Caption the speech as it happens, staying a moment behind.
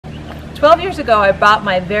12 years ago, I bought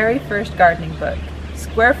my very first gardening book,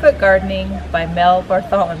 Square Foot Gardening by Mel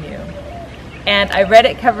Bartholomew. And I read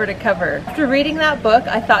it cover to cover. After reading that book,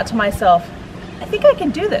 I thought to myself, I think I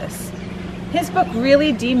can do this. His book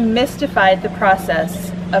really demystified the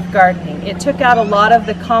process of gardening. It took out a lot of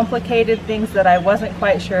the complicated things that I wasn't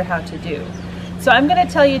quite sure how to do. So I'm going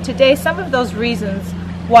to tell you today some of those reasons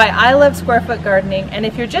why I love square foot gardening, and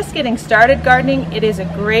if you're just getting started gardening, it is a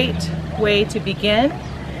great way to begin.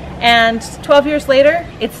 And 12 years later,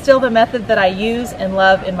 it's still the method that I use and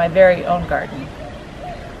love in my very own garden.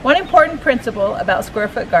 One important principle about square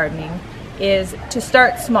foot gardening is to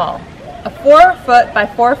start small. A 4 foot by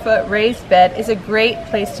 4 foot raised bed is a great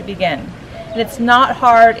place to begin. And it's not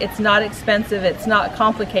hard, it's not expensive, it's not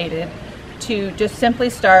complicated to just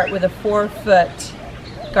simply start with a 4 foot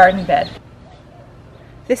garden bed.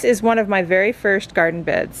 This is one of my very first garden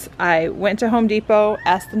beds. I went to Home Depot,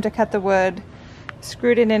 asked them to cut the wood,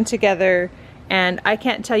 screwed it in together, and I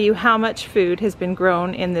can't tell you how much food has been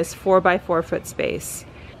grown in this 4 by 4 foot space.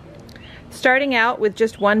 Starting out with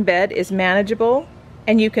just one bed is manageable,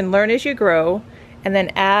 and you can learn as you grow and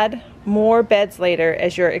then add more beds later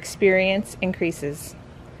as your experience increases.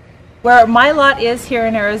 Where my lot is here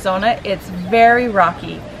in Arizona, it's very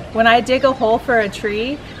rocky. When I dig a hole for a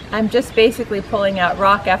tree, I'm just basically pulling out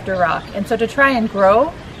rock after rock, and so to try and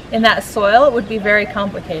grow in that soil would be very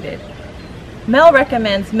complicated. Mel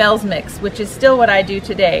recommends Mel's Mix, which is still what I do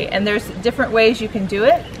today, and there's different ways you can do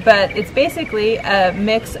it, but it's basically a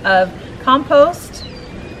mix of compost,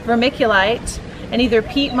 vermiculite, and either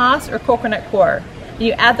peat moss or coconut coir.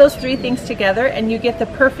 You add those three things together and you get the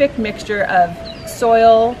perfect mixture of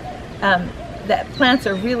soil that plants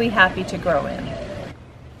are really happy to grow in.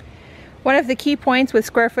 One of the key points with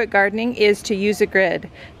square foot gardening is to use a grid.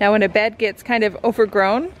 Now when a bed gets kind of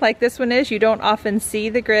overgrown like this one is, you don't often see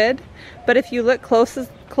the grid, but if you look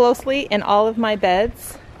closely in all of my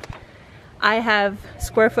beds, I have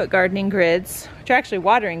square foot gardening grids, which are actually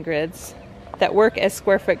watering grids, that work as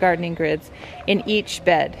square foot gardening grids in each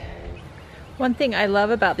bed. One thing I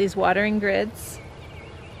love about these watering grids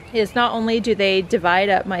is not only do they divide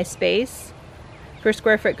up my space for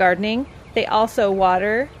square foot gardening, they also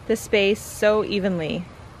water the space so evenly.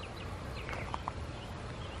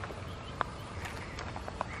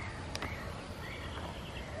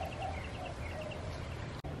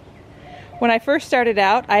 When I first started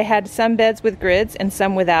out, I had some beds with grids and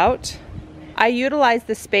some without. I utilized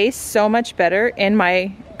the space so much better in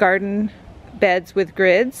my garden beds with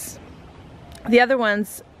grids. The other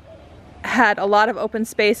ones had a lot of open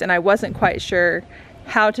space and I wasn't quite sure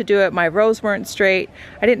how to do it. My rows weren't straight.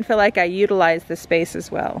 I didn't feel like I utilized the space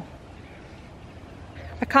as well.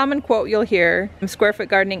 A common quote you'll hear from square foot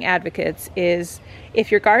gardening advocates is, if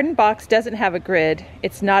your garden box doesn't have a grid,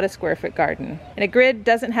 it's not a square foot garden. And a grid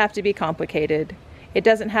doesn't have to be complicated. It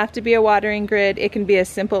doesn't have to be a watering grid. It can be as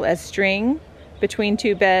simple as string between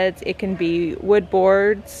two beds. It can be wood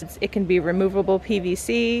boards. It can be removable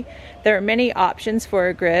PVC. There are many options for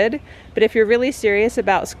a grid, but if you're really serious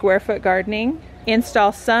about square foot gardening,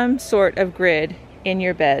 install some sort of grid in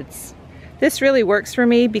your beds. This really works for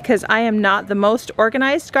me because I am not the most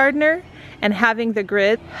organized gardener, and having the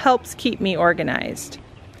grid helps keep me organized.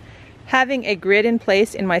 Having a grid in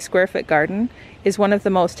place in my square foot garden is one of the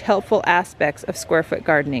most helpful aspects of square foot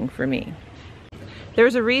gardening for me.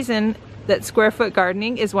 There's a reason that Square Foot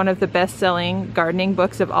Gardening is one of the best-selling gardening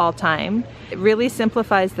books of all time. It really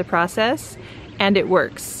simplifies the process and it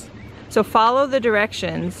works. So follow the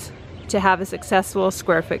directions to have a successful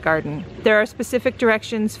square foot garden. There are specific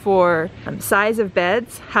directions for size of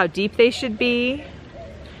beds, how deep they should be,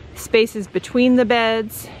 spaces between the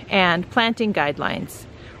beds, and planting guidelines.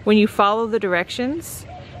 When you follow the directions,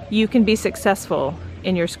 you can be successful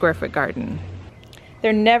in your square foot garden.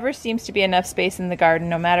 There never seems to be enough space in the garden,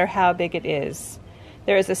 no matter how big it is.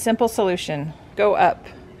 There is a simple solution: go up.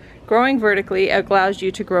 Growing vertically allows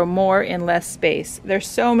you to grow more in less space. There's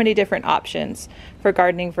so many different options for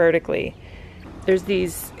gardening vertically. There's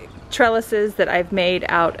these trellises that I've made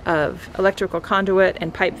out of electrical conduit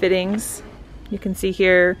and pipe fittings. You can see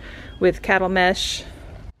here with cattle mesh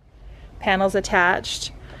panels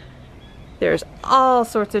attached. There's all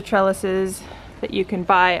sorts of trellises that you can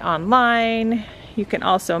buy online. You can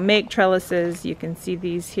also make trellises. You can see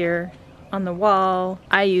these here on the wall.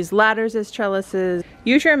 I use ladders as trellises.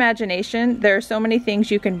 Use your imagination. There are so many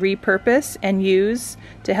things you can repurpose and use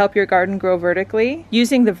to help your garden grow vertically.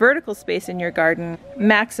 Using the vertical space in your garden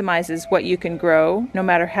maximizes what you can grow, no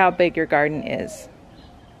matter how big your garden is.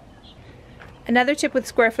 Another tip with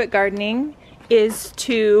square foot gardening is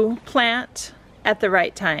to plant at the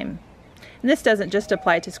right time. And this doesn't just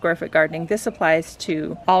apply to square foot gardening, this applies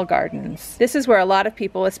to all gardens. This is where a lot of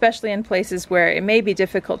people, especially in places where it may be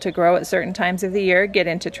difficult to grow at certain times of the year, get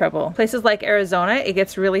into trouble. Places like Arizona, it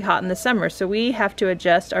gets really hot in the summer, so we have to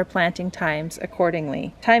adjust our planting times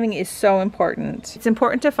accordingly. Timing is so important. It's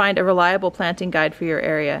important to find a reliable planting guide for your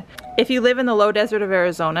area. If you live in the low desert of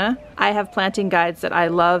Arizona, I have planting guides that I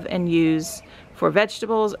love and use for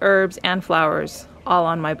vegetables, herbs, and flowers, all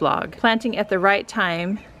on my blog. Planting at the right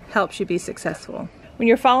time helps you be successful. When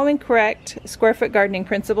you're following correct square foot gardening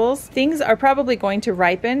principles, things are probably going to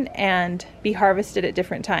ripen and be harvested at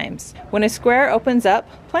different times. When a square opens up,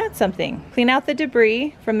 plant something. Clean out the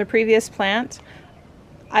debris from the previous plant.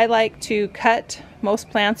 I like to cut most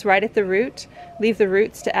plants right at the root, leave the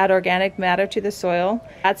roots to add organic matter to the soil,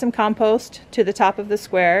 add some compost to the top of the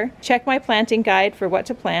square, check my planting guide for what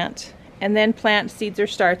to plant, and then plant seeds or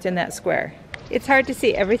starts in that square. It's hard to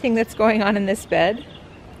see everything that's going on in this bed,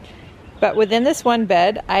 but within this one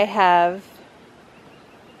bed I have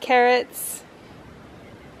carrots,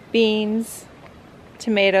 beans,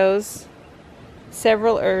 tomatoes,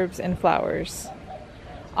 several herbs and flowers,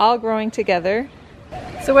 all growing together.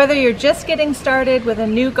 So whether you're just getting started with a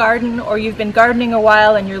new garden or you've been gardening a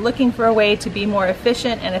while and you're looking for a way to be more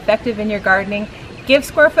efficient and effective in your gardening, give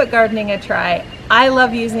square foot gardening a try. I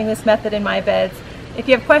love using this method in my beds. If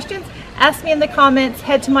you have questions, ask me in the comments,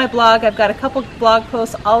 head to my blog. I've got a couple blog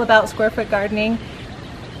posts all about square foot gardening.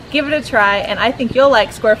 Give it a try, and I think you'll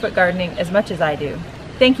like square foot gardening as much as I do.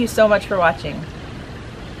 Thank you so much for watching.